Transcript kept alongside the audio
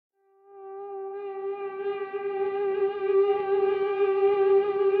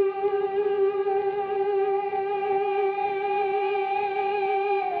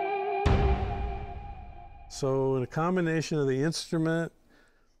So in a combination of the instrument,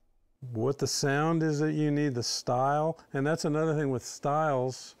 what the sound is that you need, the style, and that's another thing with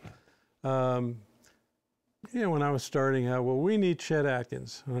styles. You know, when I was starting out, well, we need Chet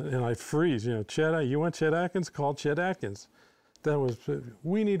Atkins, and I freeze. You know, Chet, you want Chet Atkins? Call Chet Atkins. That was,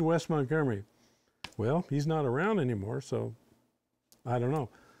 we need Wes Montgomery. Well, he's not around anymore, so I don't know.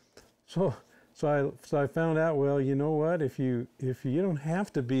 So I found out, well, you know what? If you don't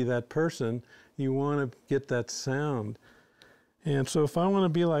have to be that person, you want to get that sound. And so if I want to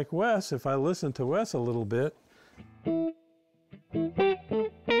be like Wes, if I listen to Wes a little bit,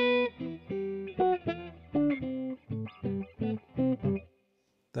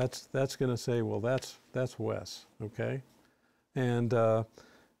 that's going to say, well, that's Wes, okay? And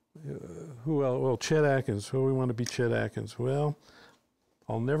who else? Well, Chet Atkins. Who we want to be Chet Atkins? Well,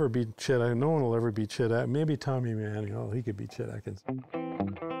 I'll never be Chet Atkins. No one will ever be Chet Atkins. Maybe Tommy Manning. Oh, he could be Chet Atkins.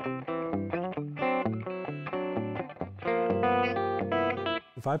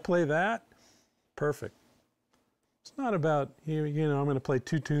 If I play that, perfect. It's not about, you know, I'm going to play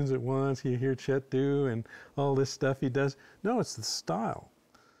 2 tunes at once, you hear Chet do, and all this stuff he does. No, it's the style.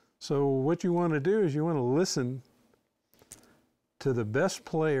 So what you want to do is you want to listen to the best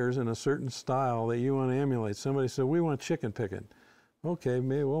players in a certain style that you want to emulate. Somebody said, we want chicken picking. Okay,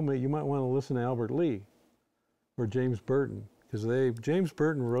 maybe you might want to listen to Albert Lee or James Burton, because James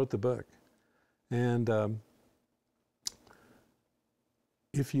Burton wrote the book. And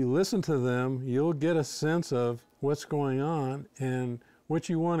if you listen to them, you'll get a sense of what's going on, and what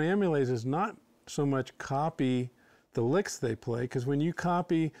you want to emulate is not so much copy the licks they play, because when you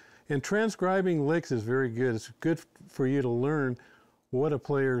copy, and transcribing licks is very good. It's good for you to learn what a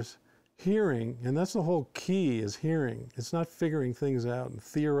player's hearing, and that's the whole key, is hearing. It's not figuring things out and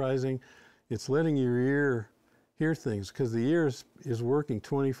theorizing. It's letting your ear hear things, because the ear is working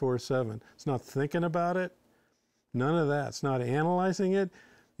 24/7. It's not thinking about it. None of that. It's not analyzing it.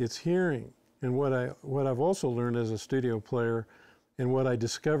 It's hearing. And what I've also learned as a studio player, and what I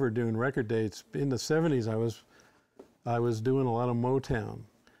discovered doing record dates in the 70s, I was doing a lot of Motown.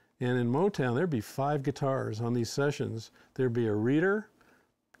 And in Motown, there'd be 5 guitars on these sessions. There'd be a reader,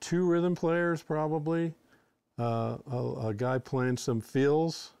 2 rhythm players probably, a guy playing some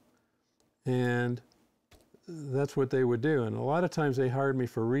fills, and that's what they would do. And a lot of times they hired me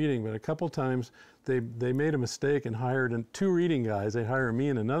for reading, but a couple times they made a mistake and hired 2 reading guys. They hire me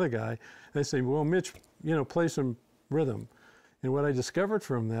and another guy. They say, well, Mitch, you know, play some rhythm. And what I discovered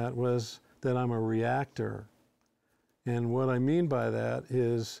from that was that I'm a reactor. And what I mean by that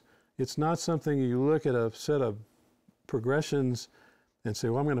is, it's not something you look at a set of progressions and say,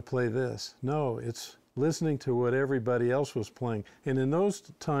 well, I'm going to play this. No, it's listening to what everybody else was playing. And in those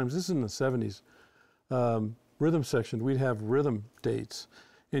times, this is in the 70s, rhythm section, we'd have rhythm dates.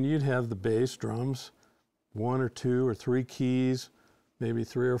 And you'd have the bass, drums, 1 or 2 or 3 keys, maybe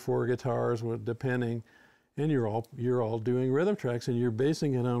 3 or 4 guitars, depending. And you're all doing rhythm tracks, and you're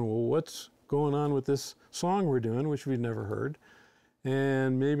basing it on, well, what's going on with this song we're doing, which we've never heard.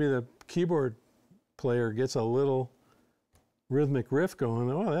 And maybe the keyboard player gets a little rhythmic riff going.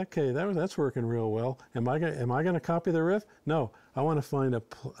 Oh, okay, that's working real well. Am I going to copy the riff? No, I want to find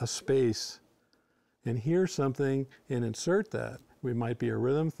a space and hear something and insert that. It might be a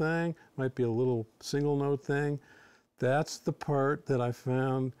rhythm thing, might be a little single note thing. That's the part that I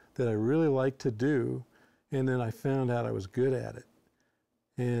found that I really like to do, and then I found out I was good at it.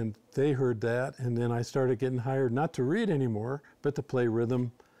 And they heard that, and then I started getting hired not to read anymore, but to play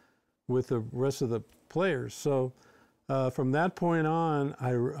rhythm with the rest of the players. So from that point on,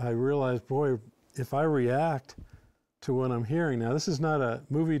 I realized, boy, if I react to what I'm hearing. Now, this is not a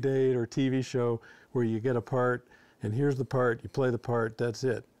movie date or TV show where you get a part, and here's the part, you play the part, that's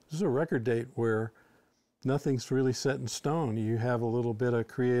it. This is a record date where nothing's really set in stone. You have a little bit of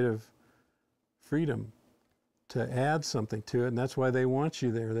creative freedom to add something to it, and that's why they want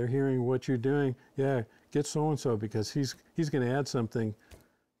you there. They're hearing what you're doing. Yeah, get so-and-so, because he's going to add something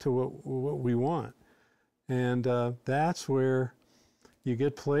to what we want. And that's where you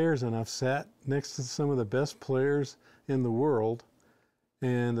get players, and I've sat next to some of the best players in the world,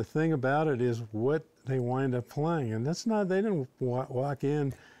 and the thing about it is what they wind up playing. And that's not, they didn't walk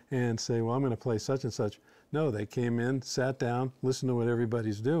in and say, well, I'm going to play such and such. No, they came in, sat down, listened to what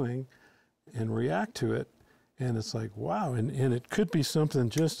everybody's doing, and react to it. And it's like, wow, and it could be something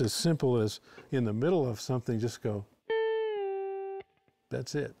just as simple as in the middle of something, just go,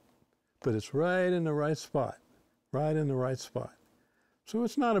 that's it. But it's right in the right spot, right in the right spot. So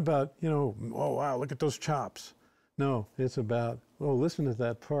it's not about, you know, oh, wow, look at those chops. No, it's about, oh, listen to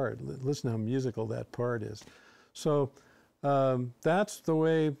that part. Listen to how musical that part is. So that's the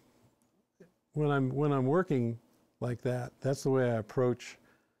way when I'm working like that, that's the way I approach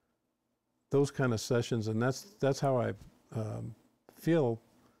those kind of sessions, and that's how I feel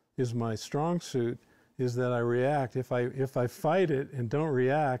is my strong suit, is that I react. If I fight it and don't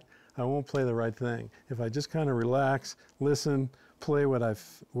react, I won't play the right thing. If I just kind of relax, listen, play what I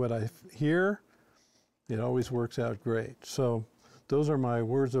hear, it always works out great. So those are my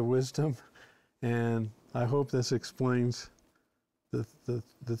words of wisdom, and I hope this explains the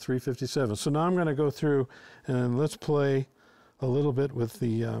 357. So now I'm going to go through and let's play a little bit with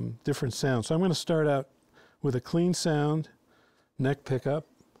the different sounds. So I'm going to start out with a clean sound, neck pickup,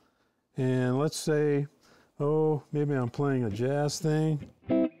 and let's say, oh, maybe I'm playing a jazz thing.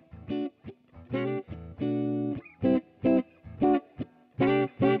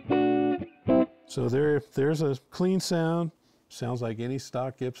 So there's a clean sound. Sounds like any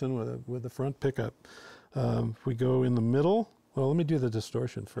stock Gibson with a front pickup. If we go in the middle, well, let me do the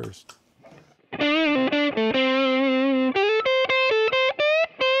distortion first.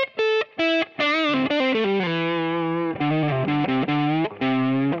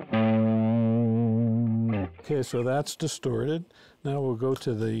 Okay, so that's distorted. Now we'll go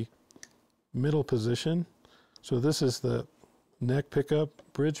to the middle position. So this is the neck pickup,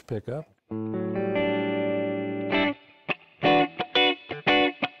 bridge pickup.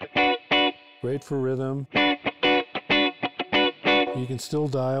 Great for rhythm. You can still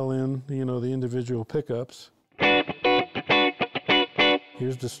dial in, you know, the individual pickups.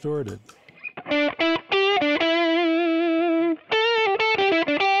 Here's distorted.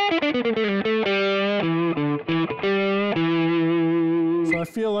 So I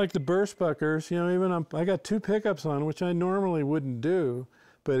feel like the Burstbuckers, you know, even I got two pickups on, which I normally wouldn't do,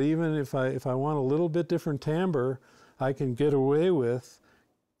 but even if I want a little bit different timbre, I can get away with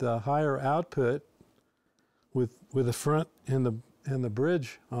the higher output with the front and the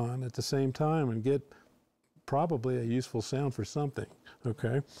bridge on at the same time and get probably a useful sound for something.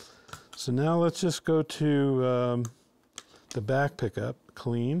 Okay, so now let's just go to the back pickup,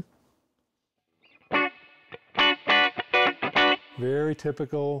 clean. Very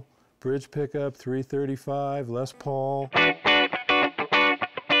typical bridge pickup, 335, Les Paul.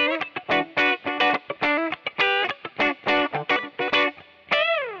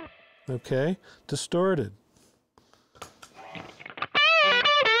 Okay, distorted.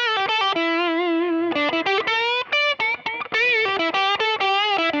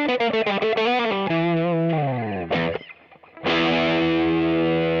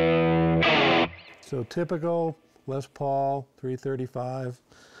 So typical Les Paul 335,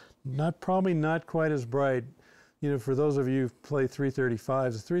 probably not quite as bright. You know, for those of you who play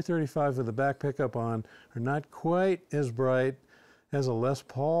 335s, the 335s with the back pickup on are not quite as bright as a Les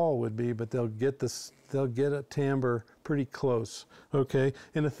Paul would be, but they'll get a timbre pretty close. Okay,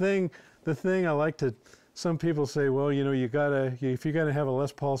 and the thing I like to, some people say, well, you know, if you're gonna have a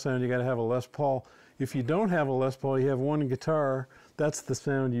Les Paul sound, you gotta have a Les Paul. If you don't have a Les Paul, you have one guitar, that's the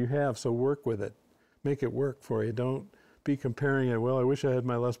sound you have, so work with it. Make it work for you. Don't be comparing it, well, I wish I had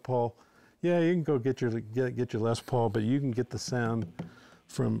my Les Paul. Yeah, you can go get your Les Paul, but you can get the sound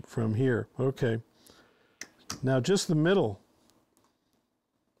from here. Okay. Now just the middle.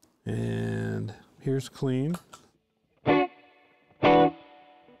 And here's clean.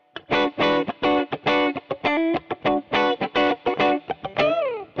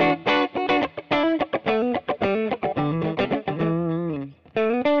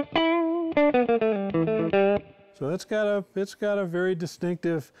 So it's got a very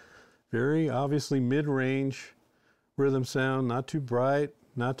distinctive, very obviously mid-range rhythm sound, not too bright,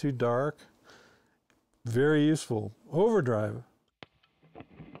 not too dark. Very useful. Overdrive.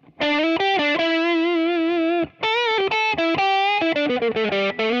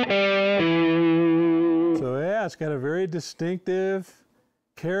 So yeah, it's got a very distinctive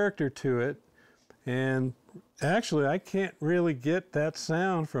character to it, and actually I can't really get that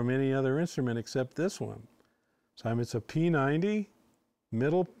sound from any other instrument except this one. So it's a P90,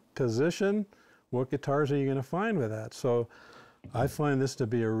 middle position. What guitars are you going to find with that? So I find this to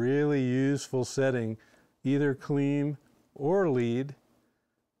be a really useful setting, either clean or lead,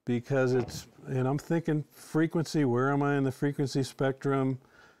 because and I'm thinking frequency, where am I in the frequency spectrum?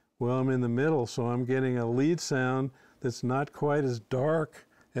 Well, I'm in the middle, so I'm getting a lead sound that's not quite as dark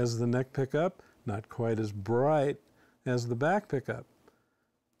as the neck pickup, not quite as bright as the back pickup.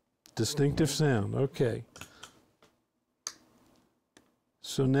 Distinctive sound, okay.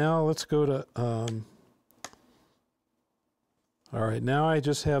 So now let's go to, all right, now I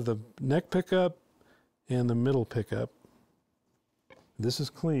just have the neck pickup and the middle pickup. This is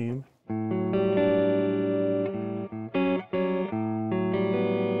clean.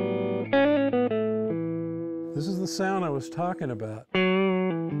 This is the sound I was talking about.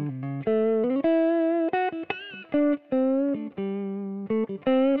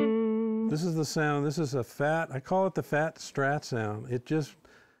 This is the sound. This is a fat, I call it the fat Strat sound. It's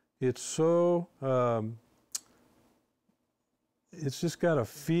so, it's just got a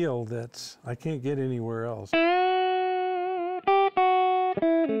feel that I can't get anywhere else.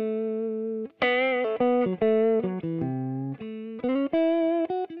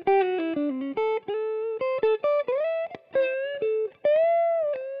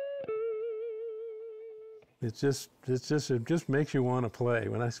 It just makes you want to play.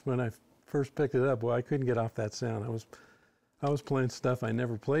 When I first picked it up, well, I couldn't get off that sound. I was playing stuff I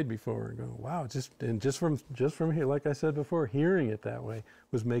never played before, and going, wow! Just from here, like I said before, hearing it that way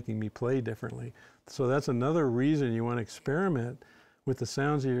was making me play differently. So that's another reason you want to experiment with the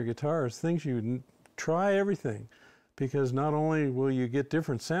sounds of your guitars. Things you try everything, because not only will you get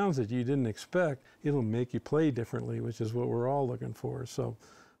different sounds that you didn't expect, it'll make you play differently, which is what we're all looking for. So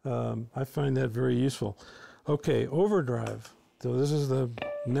I find that very useful. Okay, overdrive. So this is the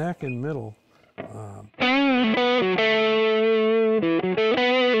neck and middle.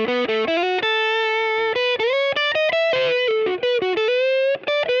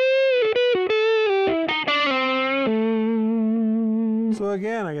 So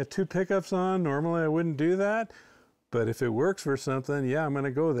again, I got 2 pickups on. Normally I wouldn't do that, but if it works for something, yeah, I'm going to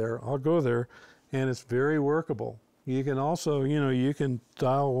go there. I'll go there, and it's very workable. You can also, you know, you can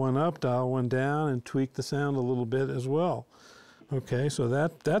dial one up, dial one down, and tweak the sound a little bit as well. Okay, so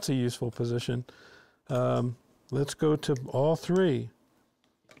that's a useful position. Let's go to all 3.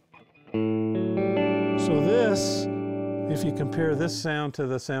 So this, if you compare this sound to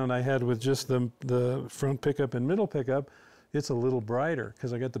the sound I had with just the front pickup and middle pickup, it's a little brighter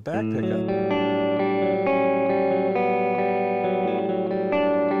because I got the back pickup.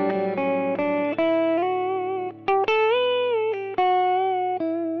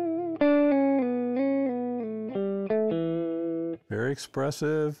 Very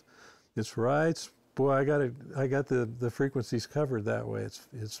expressive. It's right. Boy, I got the frequencies covered that way.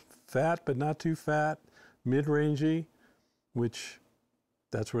 It's fat but not too fat, mid-rangey, which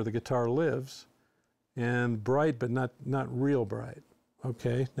that's where the guitar lives, and bright but not real bright.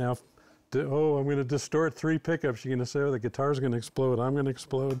 Okay, now I'm going to distort 3 pickups. You're going to say, oh, the guitar's going to explode. I'm going to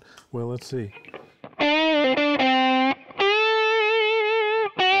explode. Well, let's see.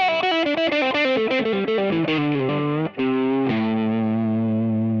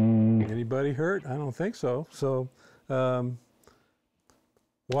 Anybody hurt? I don't think so. So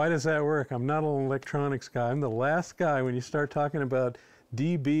why does that work? I'm not an electronics guy. I'm the last guy when you start talking about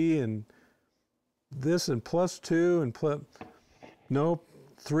dB and this and +2 and nope,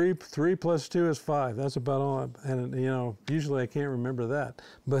 3 + 2 is 5. That's about all. And you know, usually I can't remember that.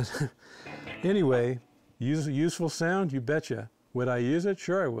 But anyway, useful sound, you betcha. Would I use it?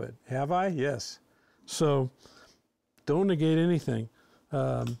 Sure I would. Have I? Yes. So don't negate anything.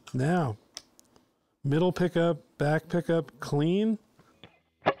 Now, middle pickup, back pickup, clean.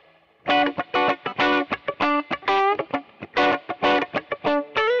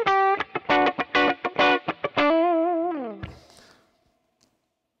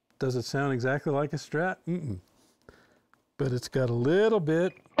 Does it sound exactly like a Strat? Mm-mm. But it's got a little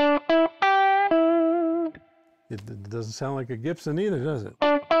bit. It doesn't sound like a Gibson either, does it?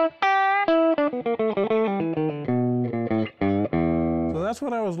 So that's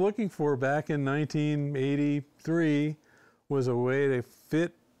what I was looking for back in 1983, was a way to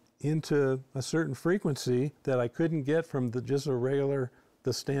fit into a certain frequency that I couldn't get from just the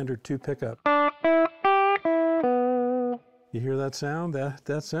standard 2 pickup. You hear that sound?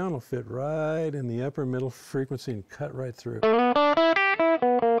 That sound will fit right in the upper middle frequency and cut right through.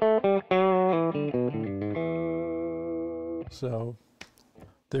 So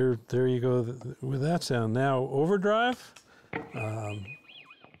there you go with that sound. Now overdrive.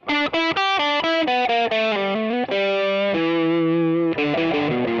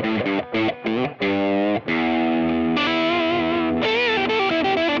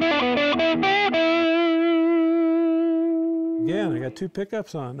 Again, I got 2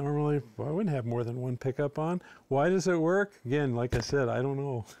 pickups on. Normally, well, I wouldn't have more than 1 pickup on. Why does it work? Again, like I said, I don't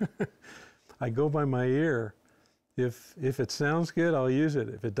know. I go by my ear. If it sounds good, I'll use it.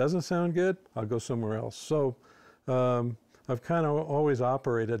 If it doesn't sound good, I'll go somewhere else. So I've kind of always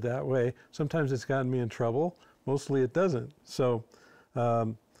operated that way. Sometimes it's gotten me in trouble. Mostly it doesn't. So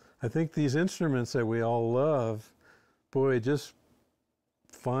I think these instruments that we all love, boy, just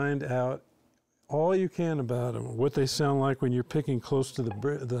find out all you can about them, what they sound like when you're picking close to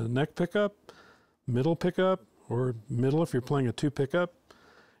the neck pickup, middle pickup, or middle if you're playing a 2 pickup,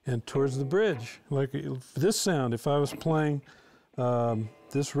 and towards the bridge. Like this sound, if I was playing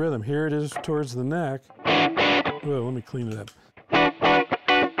this rhythm, here it is towards the neck. Well, let me clean it up.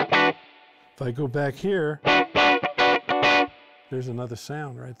 If I go back here, there's another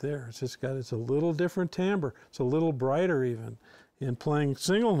sound right there. It's just got, it's a little different timbre. It's a little brighter even in playing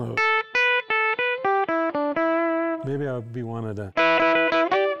single note. Maybe I would be wanted to.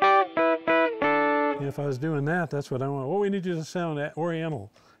 If I was doing that, that's what I want. Well, we need you to sound oriental.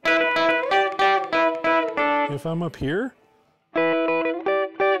 If I'm up here,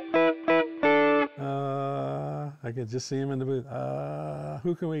 I could just see him in the booth.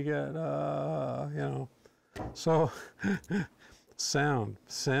 Who can we get? You know. So sound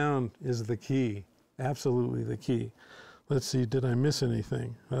is the key. Absolutely the key. Let's see, did I miss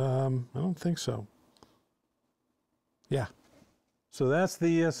anything? I don't think so. Yeah. So that's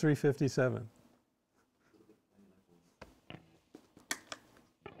the ES-357.